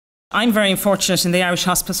I'm very fortunate in the Irish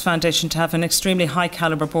Hospice Foundation to have an extremely high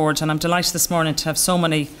calibre board, and I'm delighted this morning to have so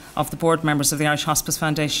many of the board members of the Irish Hospice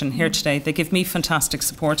Foundation here today. They give me fantastic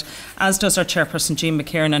support, as does our chairperson Jean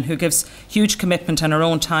McKiernan, who gives huge commitment and her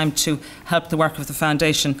own time to help the work of the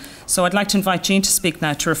foundation. So I'd like to invite Jean to speak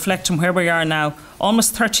now to reflect on where we are now,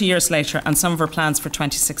 almost 30 years later, and some of our plans for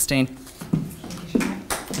 2016.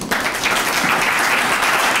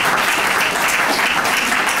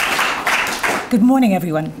 Good morning,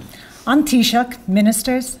 everyone. On Taoiseach,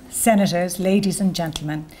 ministers, senators, ladies and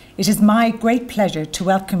gentlemen, it is my great pleasure to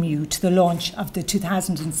welcome you to the launch of the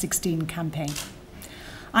 2016 campaign.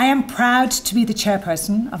 I am proud to be the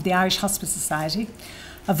chairperson of the Irish Hospice Society,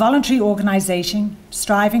 a voluntary organisation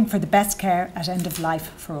striving for the best care at end of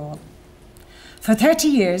life for all. For 30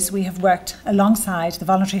 years, we have worked alongside the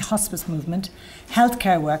voluntary hospice movement,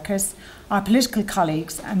 healthcare workers, our political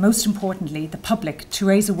colleagues, and most importantly, the public, to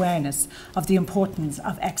raise awareness of the importance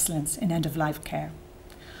of excellence in end-of-life care.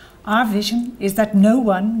 Our vision is that no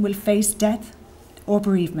one will face death or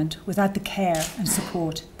bereavement without the care and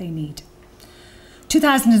support they need.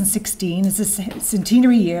 2016 is the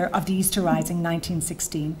centenary year of the Easter Rising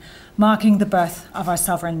 1916, marking the birth of our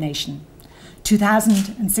sovereign nation.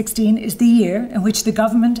 2016 is the year in which the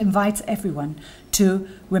government invites everyone to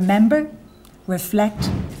remember, reflect,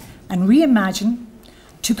 and reimagine,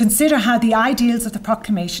 to consider how the ideals of the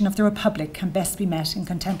proclamation of the Republic can best be met in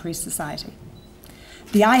contemporary society.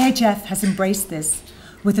 The IHF has embraced this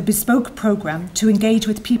with a bespoke programme to engage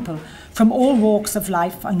with people from all walks of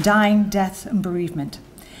life on dying, death and bereavement.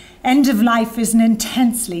 End of life is an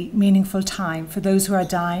intensely meaningful time for those who are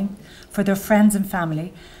dying, for their friends and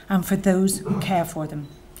family, and for those who care for them.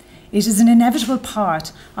 It is an inevitable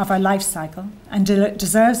part of our life cycle and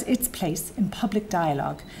deserves its place in public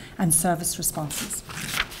dialogue and service responses.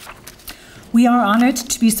 We are honoured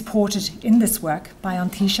to be supported in this work by An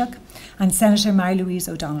Taoiseach and Senator Mary-Louise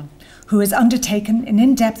O'Donnell, who has undertaken an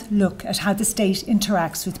in-depth look at how the state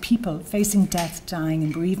interacts with people facing death, dying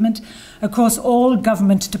and bereavement across all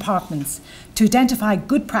government departments to identify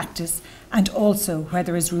good practice and also where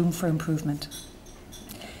there is room for improvement.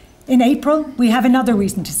 In April, we have another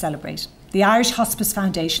reason to celebrate. The Irish Hospice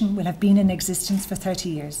Foundation will have been in existence for 30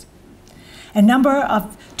 years. A number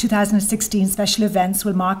of 2016 special events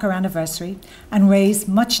will mark our anniversary and raise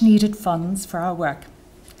much needed funds for our work.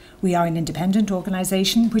 We are an independent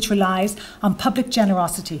organisation which relies on public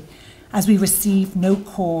generosity as we receive no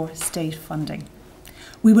core state funding.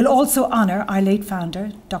 We will also honour our late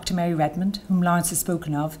founder, Dr. Mary Redmond, whom Lawrence has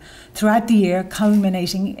spoken of, throughout the year,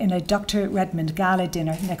 culminating in a Dr. Redmond gala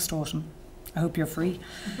dinner next autumn. I hope you're free.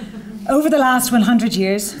 Over the last 100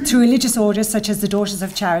 years, through religious orders such as the Daughters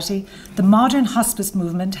of Charity, the modern hospice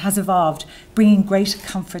movement has evolved, bringing great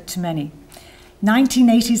comfort to many.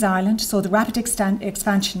 1980s Ireland saw the rapid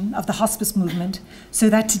expansion of the hospice movement, so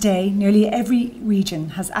that today nearly every region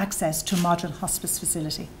has access to a modern hospice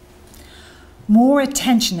facility. More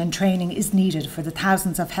attention and training is needed for the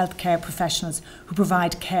thousands of healthcare professionals who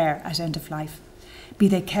provide care at end of life, be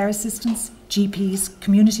they care assistants, GPs,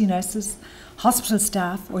 community nurses, hospital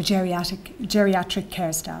staff or geriatric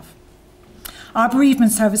care staff. Our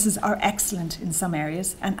bereavement services are excellent in some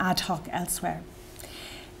areas and ad hoc elsewhere.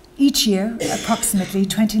 Each year, approximately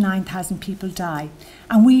 29,000 people die,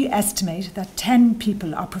 and we estimate that 10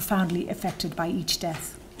 people are profoundly affected by each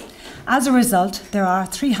death. As a result, there are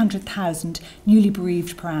 300,000 newly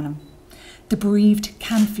bereaved per annum. The bereaved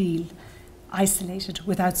can feel isolated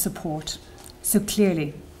without support, so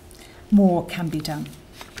clearly more can be done.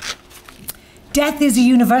 Death is a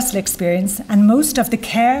universal experience, and most of the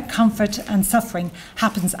care, comfort and suffering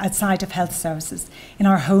happens outside of health services, in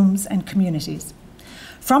our homes and communities.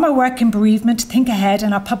 From our work in bereavement, Think Ahead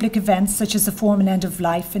and our public events such as the Forum on End of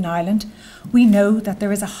Life in Ireland, we know that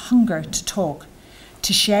there is a hunger to talk,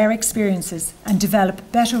 to share experiences and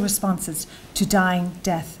develop better responses to dying,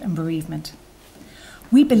 death and bereavement.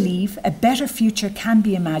 We believe a better future can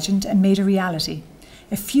be imagined and made a reality,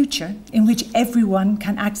 a future in which everyone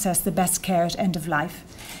can access the best care at end of life,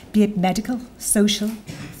 be it medical, social,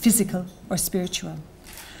 physical or spiritual.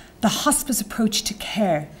 The hospice approach to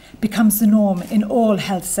care becomes the norm in all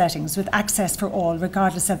health settings, with access for all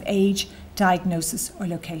regardless of age, diagnosis or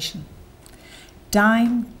location.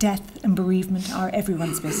 Dying, death and bereavement are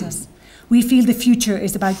everyone's business. We feel the future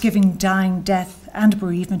is about giving dying, death and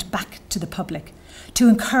bereavement back to the public, to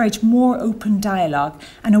encourage more open dialogue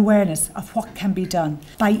and awareness of what can be done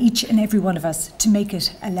by each and every one of us to make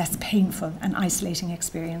it a less painful and isolating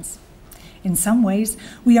experience. In some ways,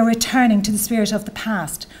 we are returning to the spirit of the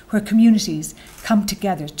past, where communities come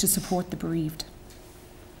together to support the bereaved.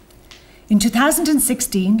 In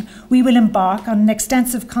 2016, we will embark on an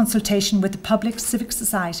extensive consultation with the public, civic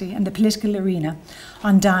society and the political arena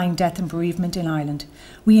on dying, death and bereavement in Ireland.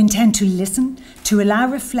 We intend to listen, to allow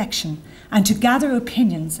reflection and to gather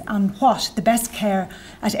opinions on what the best care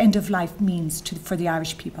at end of life means for the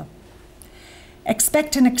Irish people.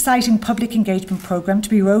 Expect an exciting public engagement programme to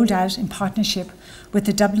be rolled out in partnership with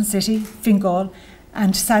the Dublin City, Fingal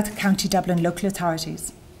and South County Dublin local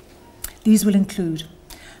authorities. These will include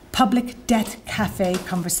public death cafe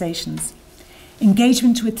conversations,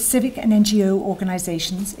 engagement with civic and NGO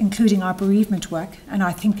organisations, including our bereavement work and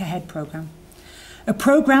our Think Ahead programme, a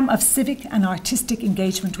programme of civic and artistic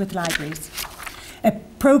engagement with libraries, a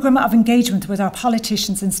programme of engagement with our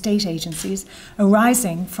politicians and state agencies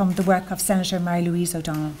arising from the work of Senator Mary-Louise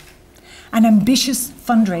O'Donnell, an ambitious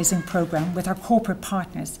fundraising programme with our corporate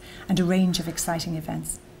partners and a range of exciting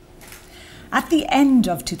events. At the end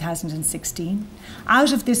of 2016,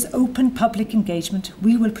 out of this open public engagement,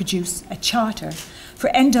 we will produce a charter for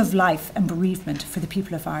end of life and bereavement for the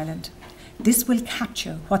people of Ireland. This will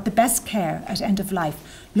capture what the best care at end of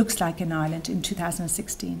life looks like in Ireland in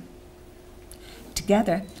 2016.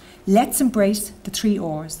 Together, let's embrace the 3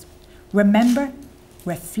 R's: remember,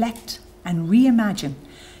 reflect and reimagine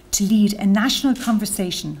to lead a national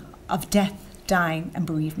conversation of death, dying and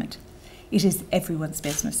bereavement. It is everyone's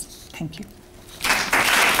business. Thank you.